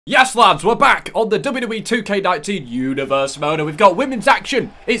Yes lads, we're back on the WWE 2K19 Universe mode and we've got women's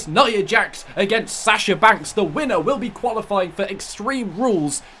action. It's Nia Jax against Sasha Banks. The winner will be qualifying for Extreme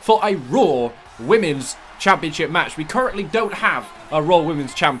Rules for a Raw Women's Championship match. We currently don't have a Raw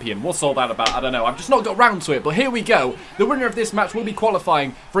Women's Champion. What's all that about? I don't know. I've just not got round to it, but here we go. The winner of this match will be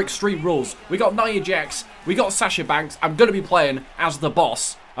qualifying for Extreme Rules. We got Nia Jax, we got Sasha Banks. I'm going to be playing as the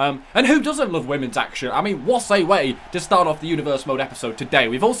boss. And who doesn't love women's action? I mean, what a way to start off the Universe Mode episode today.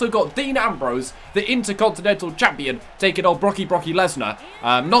 We've also got Dean Ambrose, the Intercontinental Champion, taking on Brock Lesnar.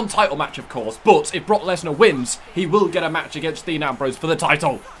 Non-title match, of course, but if Brock Lesnar wins, he will get a match against Dean Ambrose for the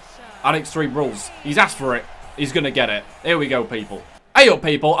title. And Extreme Rules. He's asked for it. He's going to get it. Here we go, people. Hey up,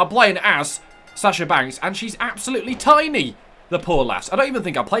 people. I'm playing as Sasha Banks, and she's absolutely tiny. The poor lass. I don't even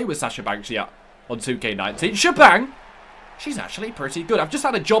think I played with Sasha Banks yet on 2K19. Shebang! She's actually pretty good. I've just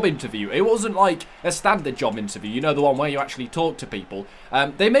had a job interview. It wasn't like a standard job interview. You know, the one where you actually talk to people.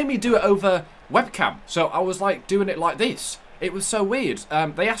 They made me do it over webcam. So I was like doing it like this. It was so weird.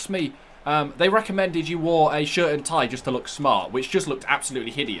 They asked me, they recommended you wore a shirt and tie just to look smart, which just looked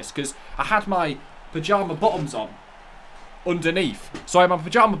absolutely hideous because I had my pyjama bottoms on underneath. So I had my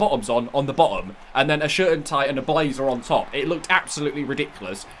pyjama bottoms on the bottom and then a shirt and tie and a blazer on top. It looked absolutely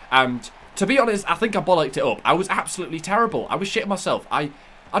ridiculous. And to be honest, I think I bollocked it up. I was absolutely terrible. I was shitting myself. I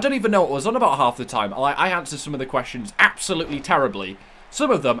don't even know what was on about half the time. I answered some of the questions absolutely terribly. Some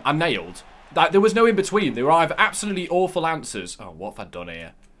of them I nailed. There was no in between. They were either absolutely awful answers. Oh, what have I done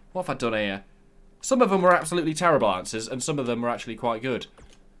here? What have I done here? Some of them were absolutely terrible answers, and some of them were actually quite good.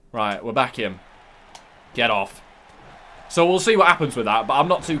 Right, we're back in. Get off. So we'll see what happens with that, but I'm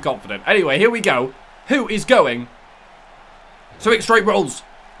not too confident. Anyway, here we go. Who is going to Extreme Rules?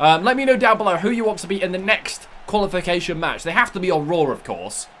 Let me know down below who you want to be in the next qualification match. They have to be on Raw, of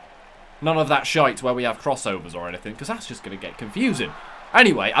course. None of that shite where we have crossovers or anything, because that's just going to get confusing.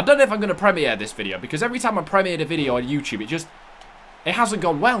 Anyway, I don't know if I'm going to premiere this video, because every time I premiered a video on YouTube, it hasn't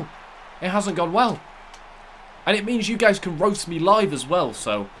gone well. It hasn't gone well. And it means you guys can roast me live as well,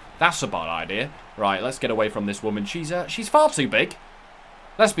 so that's a bad idea. Right, let's get away from this woman. She's far too big.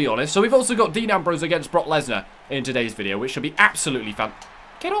 Let's be honest. So we've also got Dean Ambrose against Brock Lesnar in today's video, which should be absolutely fantastic.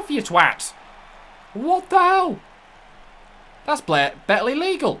 Get off, you twat. What the hell? That's barely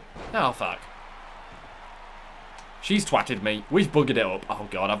legal. Oh, fuck. She's twatted me. We've buggered it up. Oh,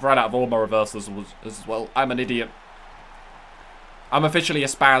 God. I've run out of all my reversals as well. I'm an idiot. I'm officially a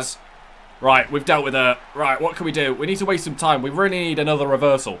spaz. Right, we've dealt with her. Right, what can we do? We need to waste some time. We really need another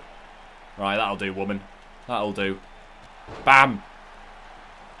reversal. Right, that'll do, woman. That'll do. Bam.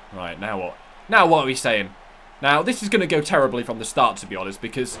 Right, now what? Now what are we saying? Now, this is going to go terribly from the start, to be honest,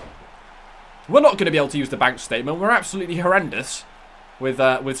 because we're not going to be able to use the bank statement. We're absolutely horrendous with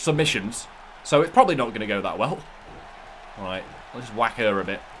submissions, so it's probably not going to go that well. All right, let's whack her a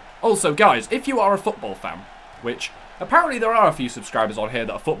bit. Also, guys, if you are a football fan, which apparently there are a few subscribers on here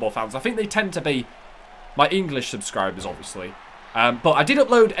that are football fans. I think they tend to be my English subscribers, obviously. But I did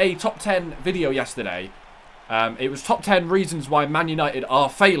upload a top 10 video yesterday. It was top 10 reasons why Man United are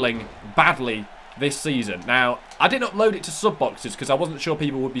failing badly this season. Now, I didn't upload it to sub boxes because I wasn't sure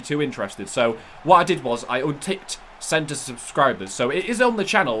people would be too interested. So what I did was I unticked send to subscribers. So it is on the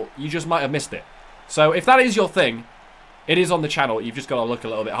channel. You just might have missed it. So if that is your thing, it is on the channel. You've just got to look a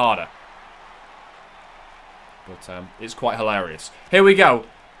little bit harder. But it's quite hilarious. Here we go.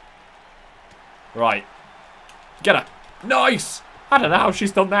 Right. Get her. Nice. I don't know how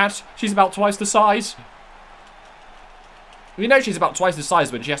she's done that. She's about twice the size. You know she's about twice the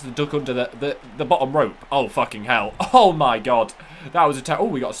size when she has to duck under the bottom rope. Oh, fucking hell. Oh, my God. That was a... Oh,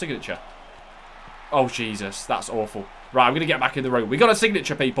 we got a signature. Oh, Jesus. That's awful. Right, I'm going to get back in the ring. We got a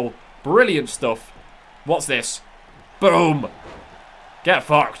signature, people. Brilliant stuff. What's this? Boom. Get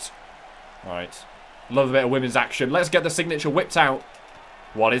fucked. All right. Love a bit of women's action. Let's get the signature whipped out.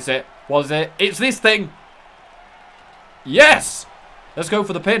 What is it? What is it? It's this thing. Yes. Let's go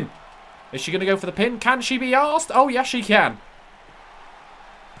for the pin. Is she going to go for the pin? Can she be asked? Oh, yes, she can.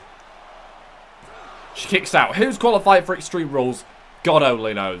 She kicks out. Who's qualified for Extreme Rules? God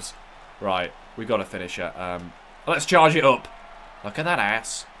only knows. Right, we've got to finish her. Let's charge it up. Look at that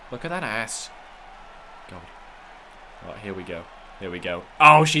ass. Look at that ass. God. Right, here we go. Here we go.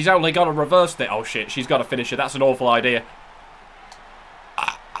 Oh, she's only got to reverse it. Oh, shit. She's got to finish it. That's an awful idea.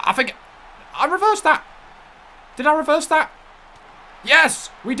 I think I reversed that. Did I reverse that? Yes,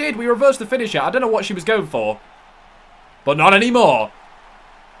 we did. We reversed the finisher. I don't know what she was going for. But not anymore.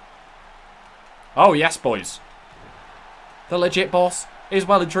 Oh, yes, boys. The legit boss is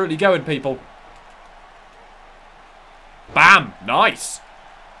well and truly going, people. Bam. Nice.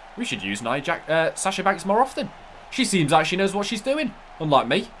 We should use Sasha Banks more often. She seems like she knows what she's doing. Unlike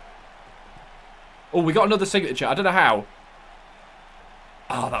me. Oh, we got another signature. I don't know how.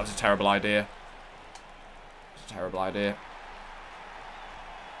 Oh, that was a terrible idea. It's a terrible idea.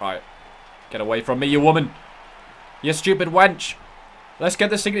 Right. Get away from me, you woman. You stupid wench. Let's get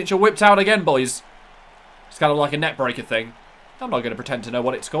the signature whipped out again, boys. It's kind of like a net breaker thing. I'm not going to pretend to know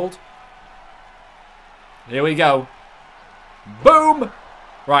what it's called. Here we go. Boom!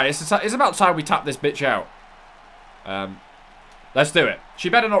 Right, it's about time we tap this bitch out. Let's do it. She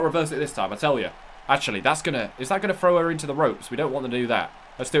better not reverse it this time, I tell you. Actually, is that gonna throw her into the ropes? We don't want to do that.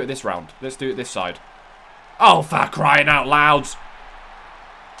 Let's do it this round. Let's do it this side. Oh, for crying out loud!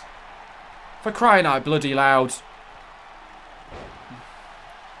 For crying out bloody loud.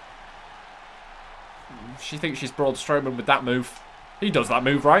 She thinks she's Braun Strowman with that move. He does that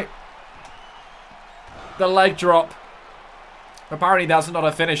move, right? The leg drop. Apparently that's not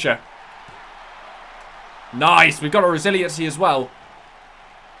a finisher. Nice. We've got a resiliency as well.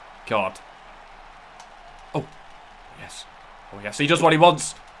 God. Oh. Yes. Oh, yes. He does what he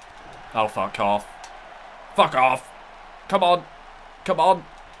wants. Oh, fuck off. Fuck off. Come on. Come on.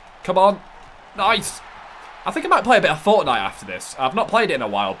 Come on. Nice. I think I might play a bit of Fortnite after this. I've not played it in a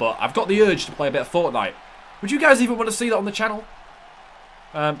while, but I've got the urge to play a bit of Fortnite. Would you guys even want to see that on the channel?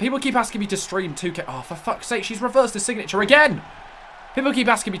 People keep asking me to stream 2K... Oh, for fuck's sake, she's reversed the signature again! People keep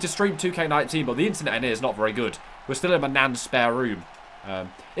asking me to stream 2K19, but the internet in here is not very good. We're still in my nan's spare room.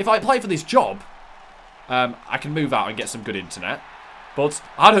 If I play for this job, I can move out and get some good internet. But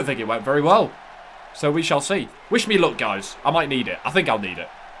I don't think it went very well. So we shall see. Wish me luck, guys. I might need it. I think I'll need it.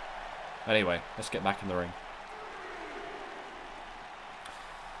 Anyway, let's get back in the ring.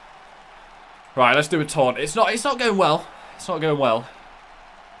 Right, let's do a taunt. It's not going well. It's not going well.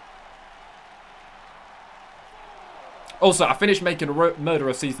 Also, I finished making a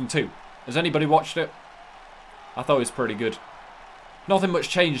Murderer Season 2. Has anybody watched it? I thought it was pretty good. Nothing much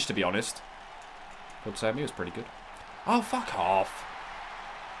changed, to be honest. But it was pretty good. Oh, fuck off.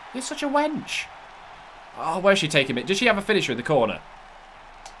 You're such a wench. Oh, where's she taking me? Did she have a finisher in the corner?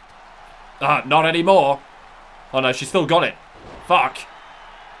 Not anymore. Oh, no, she's still got it. Fuck.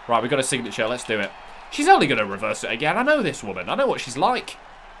 Right, we've got a signature. Let's do it. She's only going to reverse it again. I know this woman. I know what she's like.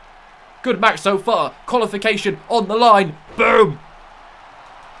 Good match so far. Qualification on the line. Boom.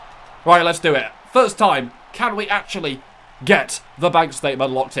 Right, let's do it. First time. Can we actually get the bank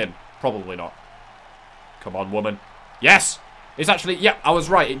statement locked in? Probably not. Come on, woman. Yes. It's actually... Yep, I was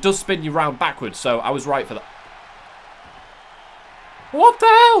right. It does spin you round backwards, so I was right for that. What the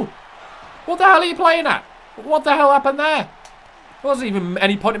hell? What the hell are you playing at? What the hell happened there? There wasn't even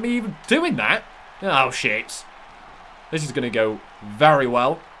any point in me even doing that. Oh, shit. This is going to go very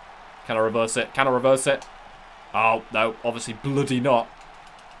well. Can I reverse it? Can I reverse it? Oh, no. Obviously, bloody not.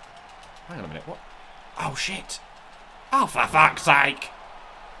 Hang on a minute. What? Oh, shit. Oh, for fuck's sake.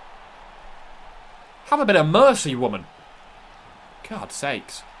 Have a bit of mercy, woman. God's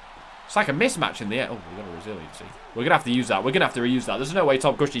sakes. It's like a mismatch in the air. Oh, we got a resiliency. We're going to have to use that. We're going to have to reuse that. There's no way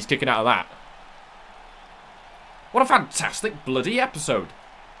Tom Cushnie's kicking out of that. What a fantastic bloody episode.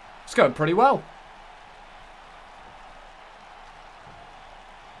 It's going pretty well.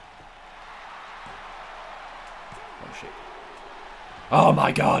 Oh, shit. Oh,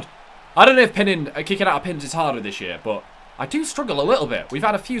 my God. I don't know if kicking out of pins is harder this year, but I do struggle a little bit. We've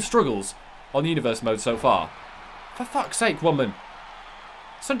had a few struggles on Universe mode so far. For fuck's sake, woman.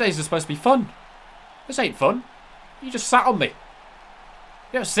 Some days are supposed to be fun. This ain't fun. You just sat on me. You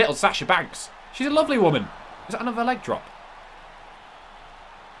don't sit on Sasha Banks. She's a lovely woman. Is that another leg drop?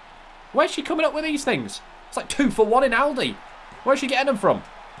 Where's she coming up with these things? It's like 2 for 1 in Aldi. Where's she getting them from?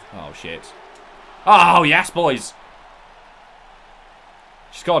 Oh, shit. Oh, yes, boys.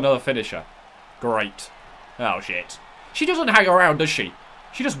 She's got another finisher. Great. Oh, shit. She doesn't hang around, does she?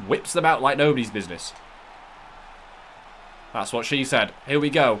 She just whips them out like nobody's business. That's what she said. Here we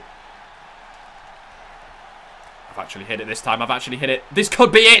go. I've actually hit it this time. I've actually hit it. This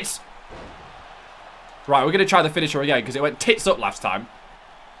could be it! Right, we're going to try the finisher again because it went tits up last time.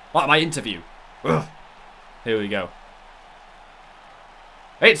 Like my interview. Ugh. Here we go.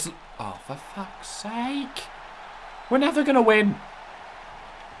 It's... Oh, for fuck's sake. We're never going to win.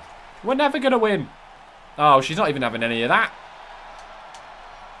 We're never going to win. Oh, she's not even having any of that.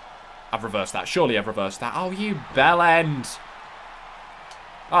 I've reversed that. Surely I've reversed that. Oh, you bellend.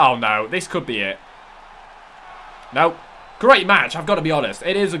 Oh, no. This could be it. No. Great match. I've got to be honest.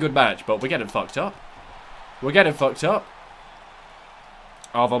 It is a good match, but we're getting fucked up. We're getting fucked up.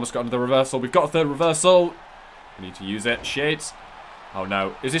 Oh, I've almost got another reversal. We've got a third reversal. We need to use it. Shit. Oh,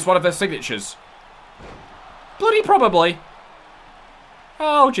 no. Is this one of their signatures? Bloody probably.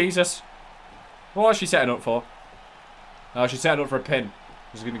 Oh, Jesus. What is she setting up for? Oh, she's setting up for a pin.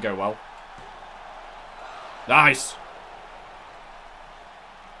 This is going to go well. Nice.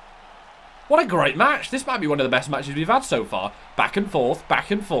 What a great match. This might be one of the best matches we've had so far. Back and forth,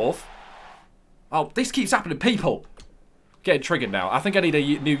 back and forth. Oh, this keeps happening, people. Getting triggered now. I think I need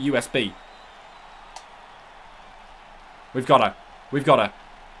a new USB. We've got her. We've got her.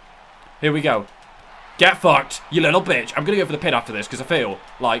 Here we go. Get fucked, you little bitch. I'm going to go for the pin after this because I feel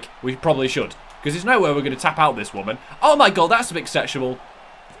like we probably should. Because there's no way we're going to tap out this woman. Oh my god, that's a bit sexual.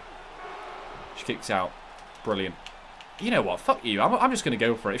 She kicks out. Brilliant. You know what? Fuck you. I'm just going to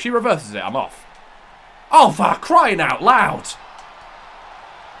go for it. If she reverses it, I'm off. Oh, for crying out loud.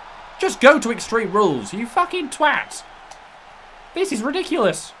 Just go to Extreme Rules, you fucking twat. This is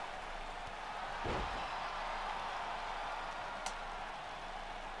ridiculous.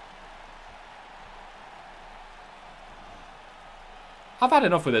 I've had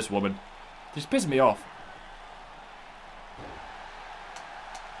enough with this woman. She's pissing me off.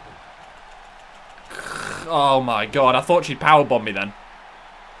 Oh my god, I thought she'd powerbomb me then.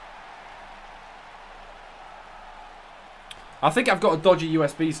 I think I've got a dodgy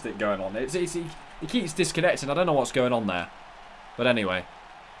USB stick going on. It keeps disconnecting. I don't know what's going on there. But anyway.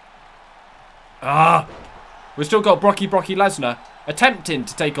 We've still got Brocky LESNAR attempting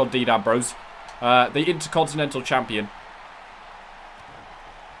to take on Dean Ambrose, the Intercontinental Champion.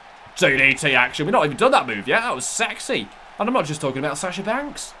 DDT action. We've not even done that move yet. That was sexy. And I'm not just talking about Sasha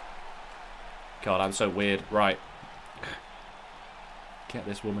Banks. God, I'm so weird. Right. Get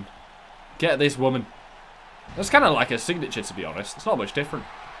this woman. Get this woman. That's kind of like a signature, to be honest. It's not much different.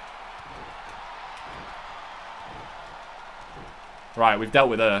 Right, we've dealt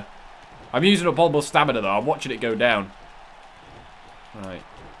with her. I'm using up almost stamina, though. I'm watching it go down. Right.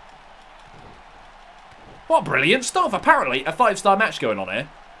 What brilliant stuff. Apparently, a 5-star match going on here.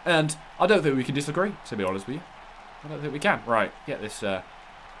 And I don't think we can disagree, to be honest with you. I don't think we can. Right, get this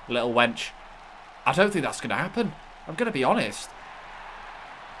little wench. I don't think that's going to happen. I'm going to be honest.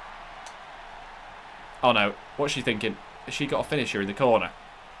 Oh no, what's she thinking? Has she got a finisher in the corner?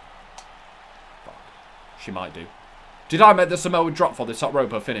 Fuck. She might do. Did I make the Samoa drop for the top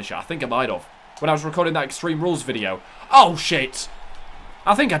rope finisher? I think I might have. When I was recording that Extreme Rules video. Oh shit!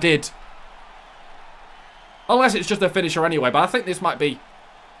 I think I did. Unless it's just a finisher anyway, but I think this might be...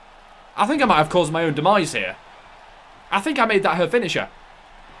 I think I might have caused my own demise here. I think I made that her finisher.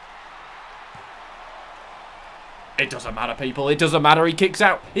 It doesn't matter, people. It doesn't matter. He kicks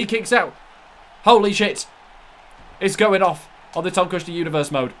out. He kicks out. Holy shit. It's going off on the Tom Cushnie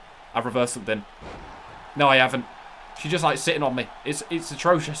Universe mode. I've reversed something. No, I haven't. She's just like sitting on me. It's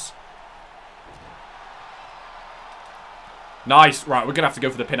atrocious. Nice. Right, we're going to have to go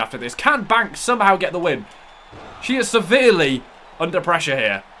for the pin after this. Can Banks somehow get the win? She is severely under pressure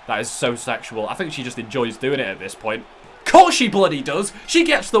here. That is so sexual. I think she just enjoys doing it at this point. Of course she bloody does. She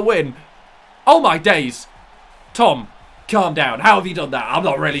gets the win. Oh my days. Tom, calm down. How have you done that? I'm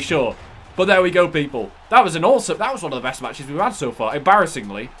not really sure. But there we go, people. That was an awesome... That was one of the best matches we've had so far.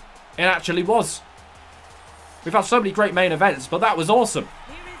 Embarrassingly, it actually was. We've had so many great main events, but that was awesome.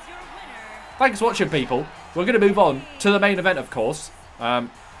 Thanks for watching, people. We're going to move on to the main event, of course.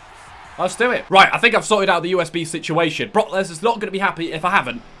 Let's do it. Right, I think I've sorted out the USB situation. Brock Lesnar's not going to be happy if I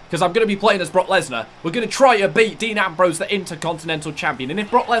haven't, because I'm going to be playing as Brock Lesnar. We're going to try to beat Dean Ambrose, the Intercontinental Champion. And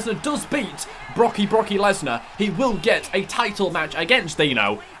if Brock Lesnar does beat Brocky Lesnar, he will get a title match against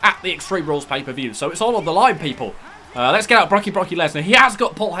Dino at the Extreme Rules pay-per-view. So it's all on the line, people. Let's get out Brocky Lesnar. He has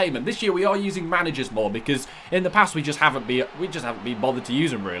got Paul Heyman. This year we are using managers more, because in the past we just haven't been bothered to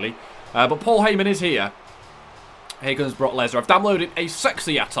use them, really. But Paul Heyman is here. Here comes Brock Lesnar. I've downloaded a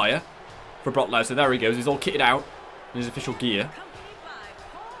sexy attire for Brock Lesnar. There he goes. He's all kitted out in his official gear.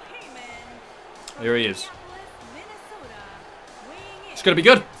 Here he is. It's going to be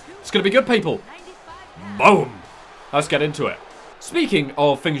good. It's going to be good, people. Boom. Let's get into it. Speaking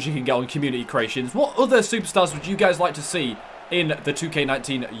of things you can get on Community Creations, what other superstars would you guys like to see in the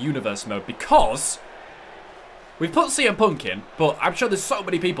 2K19 universe mode? Because we've put CM Punk in, but I'm sure there's so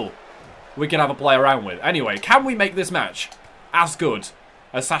many people we can have a play around with. Anyway, can we make this match as good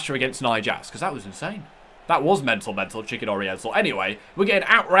as Sasha against Nia Jax? Because that was insane. That was mental chicken oriental. Anyway, we're getting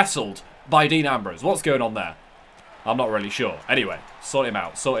out-wrestled by Dean Ambrose. What's going on there? I'm not really sure. Anyway, sort him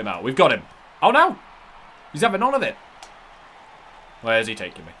out. Sort him out. We've got him. Oh, no. He's having none of it. Where's he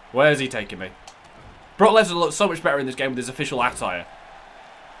taking me? Where's he taking me? Brock Lesnar looks so much better in this game with his official attire.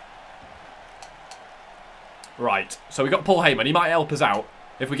 Right. So we got Paul Heyman. He might help us out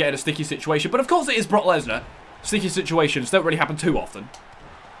if we get in a sticky situation. But of course it is Brock Lesnar. Sticky situations don't really happen too often.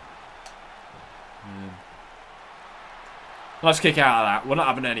 Let's kick out of that. We're not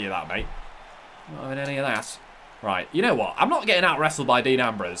having any of that, mate. Not having any of that. Right, you know what? I'm not getting out wrestled by Dean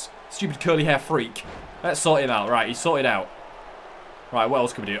Ambrose. Stupid curly hair freak. Let's sort him out. Right, he's sorted out. Right, what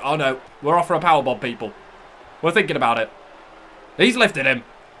else can we do? Oh no, we're off for a powerbomb, people. We're thinking about it. He's lifted him.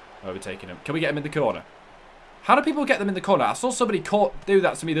 Overtaking him. Can we get him in the corner? How do people get them in the corner? I saw somebody do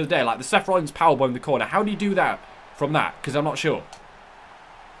that to me the other day, like the Seth Rollins powerbomb in the corner. How do you do that from that? Because I'm not sure.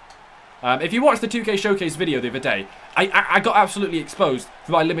 If you watched the 2K Showcase video the other day, I got absolutely exposed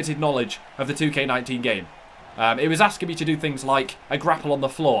for my limited knowledge of the 2K19 game. It was asking me to do things like a grapple on the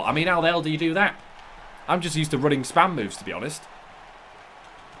floor. I mean, how the hell do you do that? I'm just used to running spam moves, to be honest.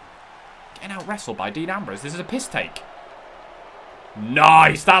 Getting out wrestled by Dean Ambrose. This is a piss take.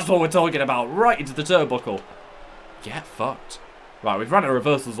 Nice! That's what we're talking about. Right into the turnbuckle. Get fucked. Right, we've run out of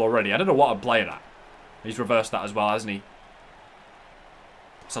reversals already. I don't know what I'm playing at. He's reversed that as well, hasn't he?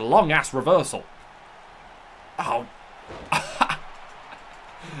 It's a long-ass reversal. Oh.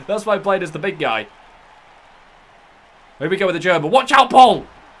 That's why I played as the big guy. Here we go with the German. Watch out, Paul!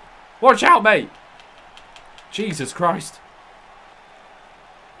 Watch out, mate! Jesus Christ.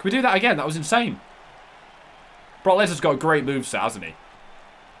 Can we do that again? That was insane. Brock Lesnar's got a great moveset, hasn't he?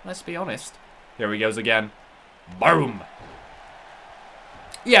 Let's be honest. Here he goes again. Boom!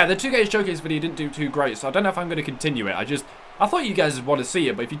 Yeah, the 2K Showcase video didn't do too great, so I don't know if I'm going to continue it. I thought you guys would want to see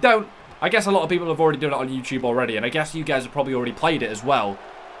it, but if you don't, I guess a lot of people have already done it on YouTube already, and I guess you guys have probably already played it as well.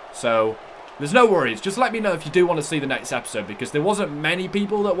 So, there's no worries. Just let me know if you do want to see the next episode, because there wasn't many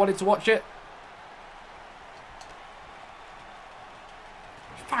people that wanted to watch it.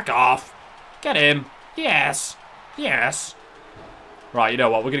 Fuck off. Get him. Yes. Yes. Right, you know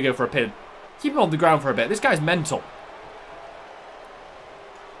what? We're going to go for a pin. Keep him on the ground for a bit. This guy's mental.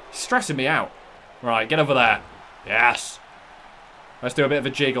 He's stressing me out. Right, get over there. Yes. Let's do a bit of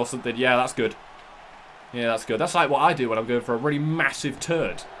a jig or something. Yeah, that's good. Yeah, that's good. That's like what I do when I'm going for a really massive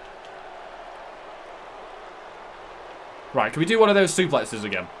turd. Right, can we do one of those suplexes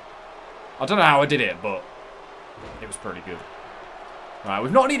again? I don't know how I did it, but it was pretty good. Right,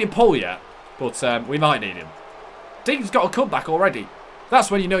 we've not needed Paul yet, but we might need him. Dean's got a comeback already. That's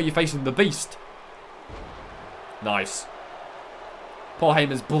when you know you're facing the beast. Nice. Paul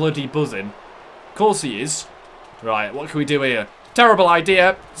Heyman's bloody buzzing. Of course he is. Right, what can we do here? Terrible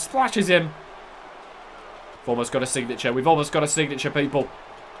idea. Splashes him. We've almost got a signature. We've almost got a signature, people.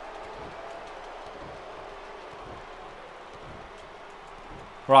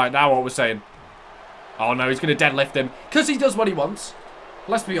 Right, now what we're saying. Oh no, he's going to deadlift him. Because he does what he wants.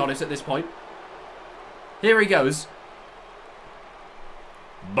 Let's be honest at this point. Here he goes.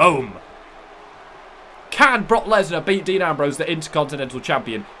 Boom. Can Brock Lesnar beat Dean Ambrose, the Intercontinental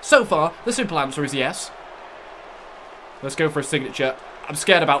Champion? So far, the simple answer is yes. Let's go for a signature. I'm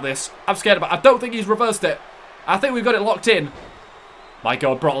scared about this. I'm scared about... I don't think he's reversed it. I think we've got it locked in. My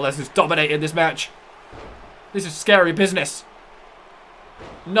God, Brock Lesnar's dominating this match. This is scary business.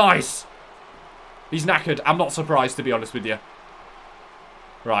 Nice. He's knackered. I'm not surprised, to be honest with you.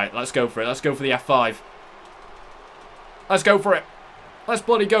 Right, let's go for it. Let's go for the F5. Let's go for it. Let's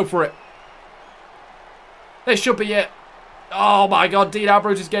bloody go for it. This should be it. Oh my God, Dean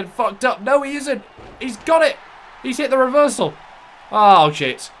Ambrose is getting fucked up. No, he isn't. He's got it. He's hit the reversal. Oh,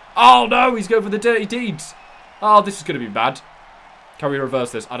 shit. Oh, no, he's going for the dirty deeds. Oh, this is going to be bad. Can we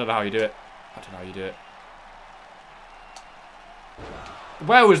reverse this? I don't know how you do it. I don't know how you do it.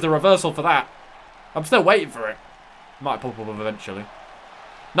 Where was the reversal for that? I'm still waiting for it. Might pop up eventually.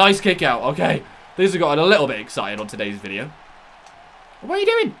 Nice kick out. Okay. These have gotten a little bit excited on today's video. What are you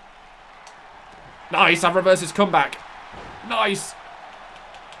doing? Nice. I've reversed his comeback. Nice.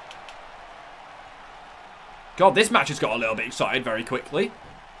 God, this match has got a little bit excited very quickly.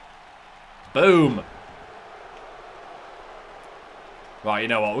 Boom. Right, you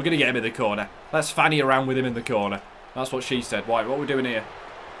know what? We're going to get him in the corner. Let's fanny around with him in the corner. That's what she said. Why? What are we doing here?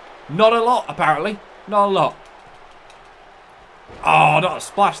 Not a lot, apparently. Not a lot. Oh, not a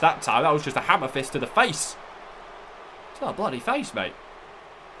splash that time. That was just a hammer fist to the face. It's not a bloody face, mate.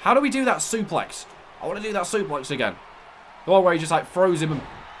 How do we do that suplex? I want to do that suplex again. The one where he just like throws him and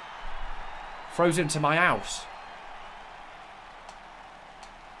throws him to my house.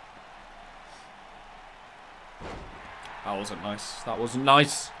 That wasn't nice. That wasn't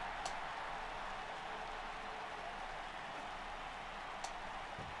nice.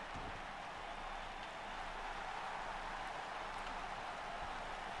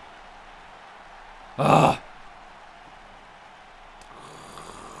 Ah.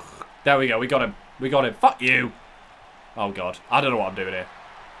 There we go. We got him. We got him. Fuck you. Oh, God. I don't know what I'm doing here.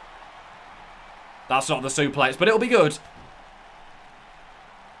 That's not the suplex, but it'll be good.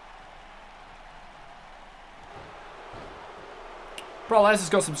 Brock Lesnar's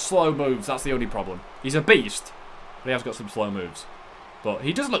got some slow moves. That's the only problem. He's a beast, But he has got some slow moves. But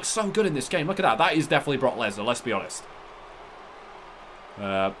he does look so good in this game. Look at that. That is definitely Brock Lesnar, let's be honest.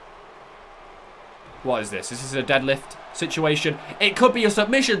 What is this? Is this a deadlift situation? It could be a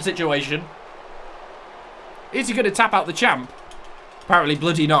submission situation. Is he going to tap out the champ? Apparently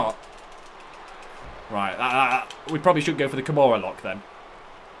bloody not. Right, we probably should go for the Kimura lock then.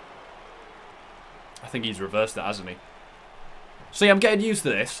 I think he's reversed it, hasn't he? See, I'm getting used to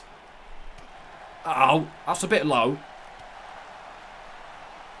this. Oh, that's a bit low.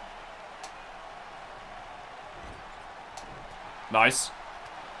 Nice.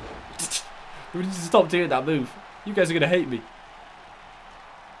 We need to stop doing that move. You guys are going to hate me.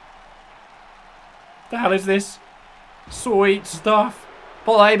 The hell is this? Sweet stuff.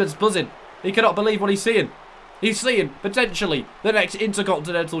 Paul Heyman's buzzing. He cannot believe what he's seeing. He's seeing, potentially, the next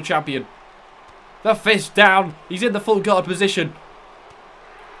Intercontinental Champion. The fist down. He's in the full guard position.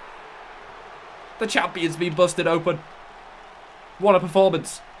 The champion's been busted open. What a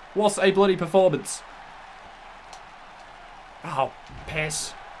performance. What a bloody performance. Oh,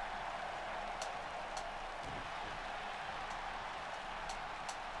 piss.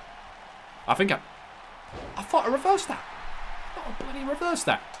 I thought I reversed that. I thought I bloody reversed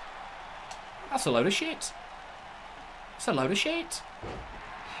that. That's a load of shit. That's a load of shit.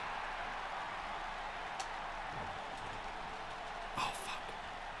 Oh, fuck.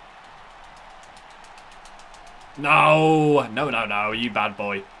 No. No, you bad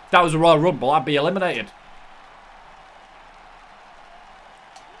boy. If that was a Royal Rumble, I'd be eliminated.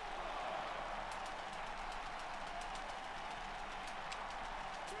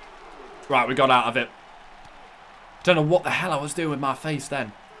 Right, we got out of it. Don't know what the hell I was doing with my face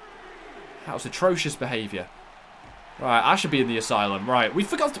then. That was atrocious behaviour. Right, I should be in the asylum. Right, we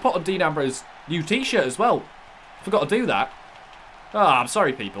forgot to put on Dean Ambrose's new t-shirt as well. Forgot to do that. Ah, I'm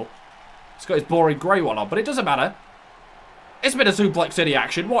sorry, people. He's got his boring grey one on, but it doesn't matter. It's been a Suplex City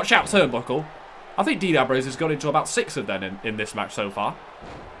action. Watch out, turnbuckle. I think Dean Ambrose has gone into about 6 of them in this match so far.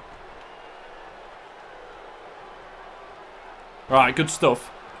 Right, good stuff.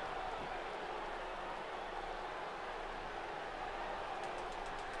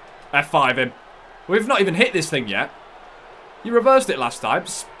 F5 him. We've not even hit this thing yet. You reversed it last time.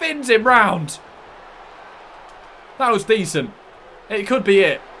 Spins him round. That was decent. It could be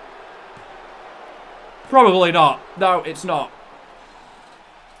it. Probably not. No, it's not.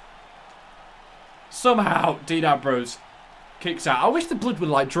 Somehow, Dean Ambrose kicks out. I wish the blood would,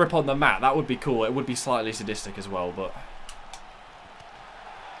 like, drip on the mat. That would be cool. It would be slightly sadistic as well, but...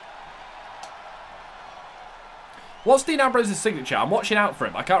 What's Dean Ambrose's signature? I'm watching out for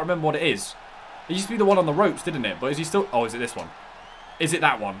him. I can't remember what it is. It used to be the one on the ropes, didn't it? But is he still... Oh, is it this one? Is it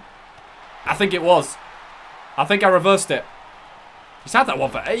that one? I think it was. I think I reversed it. He's had that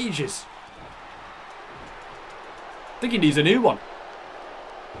one for ages. I think he needs a new one.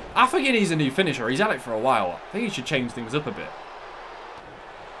 I think he needs a new finisher. He's had it for a while. I think he should change things up a bit.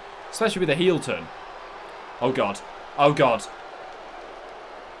 Especially with a heel turn. Oh, God. Oh, God.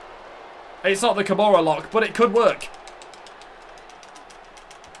 It's not the Kimura lock, but it could work.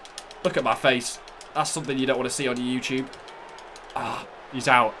 Look at my face. That's something you don't want to see on your YouTube. Ah, he's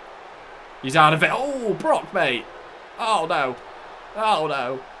out. He's out of it. Oh, Brock, mate. Oh, no. Oh,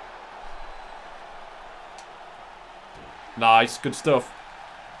 no. Nice. Good stuff.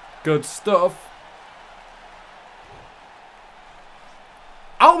 Good stuff.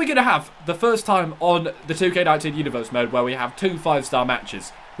 Are we going to have the first time on the 2K19 Universe mode where we have 2 5-star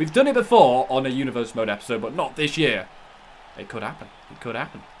matches? We've done it before on a Universe mode episode, but not this year. It could happen. It could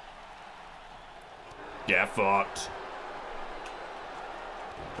happen. Yeah, fucked.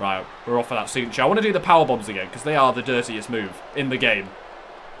 Right, we're off for that signature. I want to do the power bombs again, because they are the dirtiest move in the game.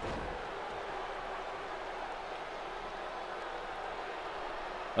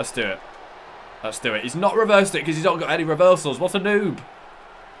 Let's do it. Let's do it. He's not reversed it, because he's not got any reversals. What a noob.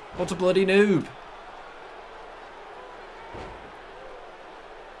 What a bloody noob.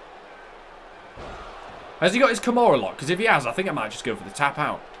 Has he got his Kimura lock? Because if he has, I think I might just go for the tap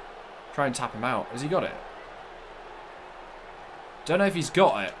out. Try and tap him out. Has he got it? Don't know if he's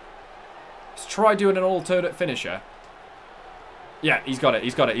got it. Let's try doing an alternate finisher. Yeah, he's got it.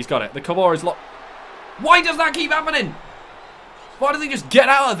 He's got it. He's got it. The Kimura's locked. Why does that keep happening? Why doesn't he just get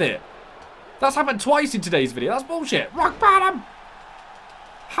out of it? That's happened twice in today's video. That's bullshit. Rock bottom.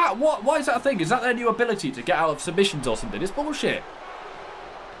 How, what? Why is that a thing? Is that their new ability to get out of submissions or something? It's bullshit.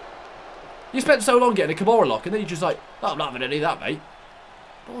 You spent so long getting a Kimura lock and then you're just like, oh, I'm not having any of that, mate.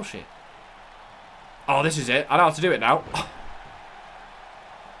 Bullshit. Oh, this is it. I know how to do it now.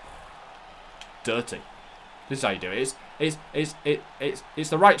 Dirty. This is how you do it. It's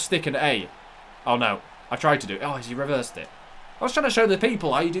the right stick and A. Oh, no. I tried to do it. Oh, he reversed it. I was trying to show the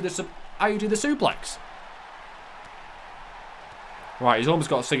people how you do the suplex. Right, he's almost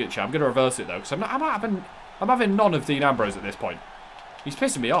got a signature. I'm going to reverse it though, because I'm having none of Dean Ambrose at this point. He's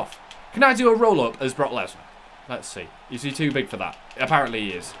pissing me off. Can I do a roll up as Brock Lesnar? Let's see. Is he too big for that? Apparently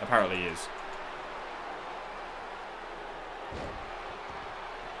he is. Apparently he is.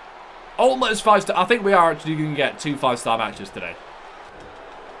 Almost 5-star. I think we are actually going to get 2 5-star matches today.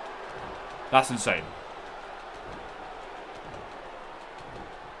 That's insane.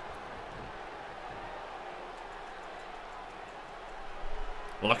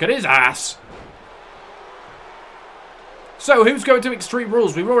 Look at his ass. So, who's going to Extreme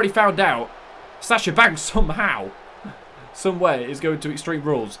Rules? We've already found out. Sasha Banks somehow, some way, is going to Extreme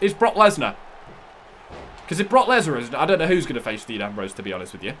Rules. It's Brock Lesnar. Because if Brock Lesnar is, I don't know who's going to face Dean Ambrose, to be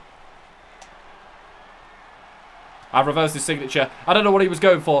honest with you. I've reversed his signature. I don't know what he was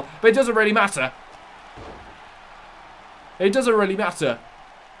going for, but it doesn't really matter. It doesn't really matter.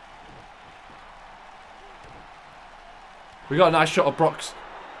 We got a nice shot of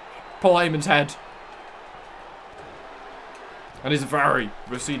Paul Heyman's head. And his very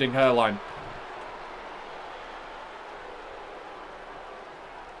receding hairline.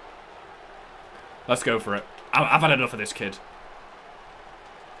 Let's go for it. I've had enough of this kid.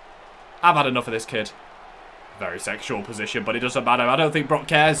 I've had enough of this kid. Very sexual position, but it doesn't matter. I don't think Brock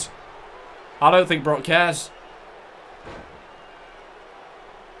cares. I don't think Brock cares.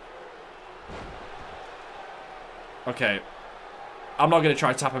 Okay. I'm not going to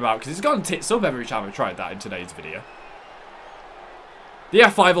try to tap him out because he's gone tits up every time I've tried that in today's video. The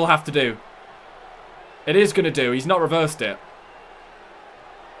F5 will have to do. It is going to do. He's not reversed it.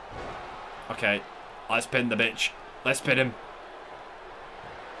 Okay. Let's pin the bitch. Let's pin him.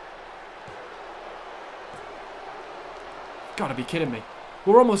 Gotta be kidding me.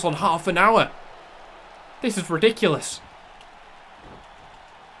 We're almost on half an hour. This is ridiculous.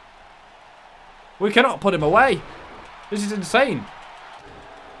 We cannot put him away. This is insane.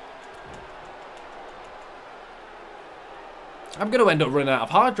 I'm going to end up running out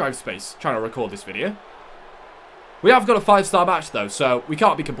of hard drive space trying to record this video. We have got a 5-star match though, so we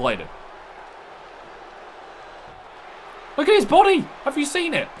can't be complaining. Look at his body! Have you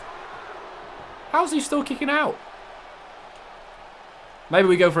seen it? How's he still kicking out? Maybe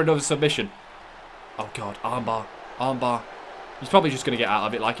we go for another submission. Oh god, armbar. Armbar. He's probably just going to get out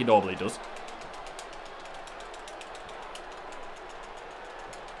of it like he normally does.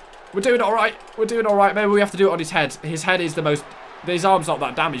 We're doing alright. We're doing alright. Maybe we have to do it on his head. His head is the most... His arm's not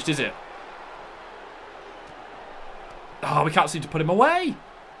that damaged, is it? Oh, we can't seem to put him away.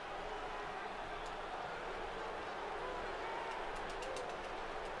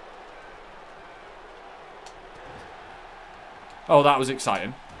 Oh, that was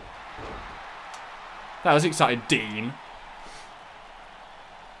exciting. That was exciting, Dean.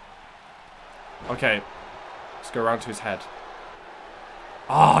 Okay. Let's go around to his head.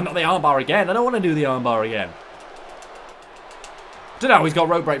 Oh, not the armbar again. I don't want to do the armbar again. Don't know how he's got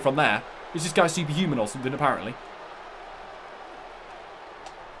rope break from there. Is this guy superhuman or something, apparently?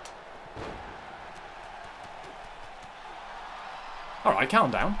 Alright,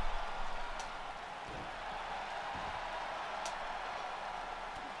 calm down.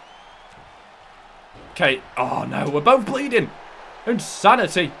 Okay. Oh, no. We're both bleeding.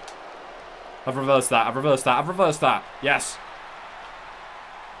 Insanity. I've reversed that. I've reversed that. I've reversed that. Yes.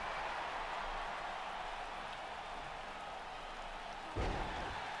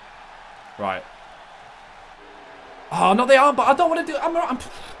 Right. Oh, not the arm, but I don't want to do...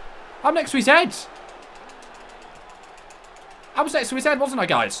 I'm next to his head. I was next to his head, wasn't I,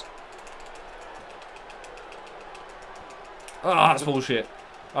 guys? Oh, that's bullshit.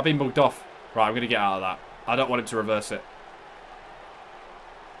 I've been mugged off. Right, I'm going to get out of that. I don't want him to reverse it.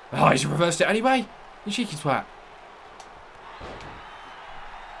 Oh, he's reversed it anyway. You cheeky twat.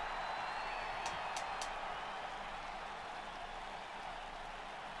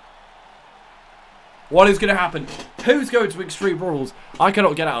 What is going to happen? Who's going to Extreme Rules? I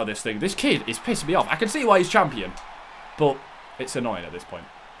cannot get out of this thing. This kid is pissing me off. I can see why he's champion, but it's annoying at this point.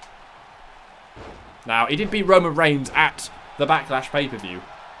 Now, he did beat Roman Reigns at the Backlash pay-per-view.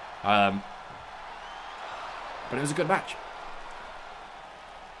 But it was a good match.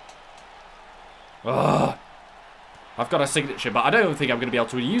 Ugh. I've got a signature, but I don't think I'm going to be able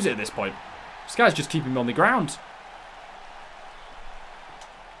to use it at this point. This guy's just keeping me on the ground.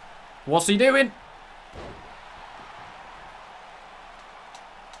 What's he doing?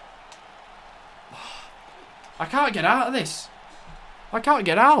 I can't get out of this. I can't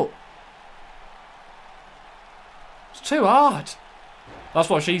get out. It's too hard. That's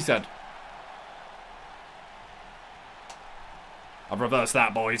what she said. I've reversed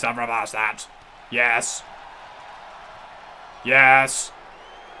that, boys. I've reversed that. Yes. Yes.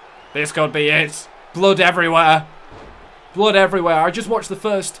 This could be it. Blood everywhere. Blood everywhere. I just watched the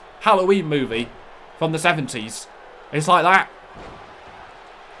first Halloween movie from the 70s. It's like that.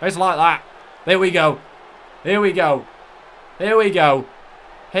 It's like that. There we go. Here we go. Here we go.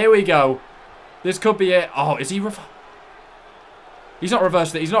 Here we go. This could be it. Oh, is he He's not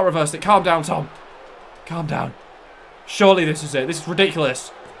reversed it. He's not reversed it. Calm down, Tom. Calm down. Surely this is it. This is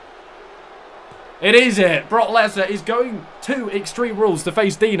ridiculous. It is it. Brock Lesnar is going to Extreme Rules to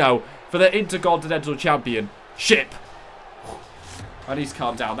face Dino for the Intercontinental Championship. I need to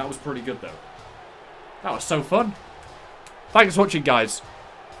calm down. That was pretty good, though. That was so fun. Thanks for watching, guys.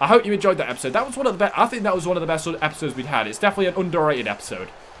 I hope you enjoyed that episode. That was one of the best. I think that was one of the best episodes we'd had. It's definitely an underrated episode.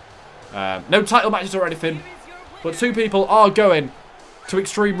 No title matches or anything, but 2 people are going to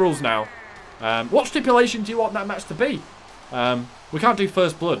Extreme Rules now. What stipulation do you want that match to be? We can't do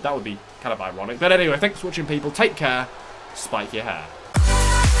First Blood. That would be kind of ironic. But anyway, thanks for watching, people. Take care. Spike your hair.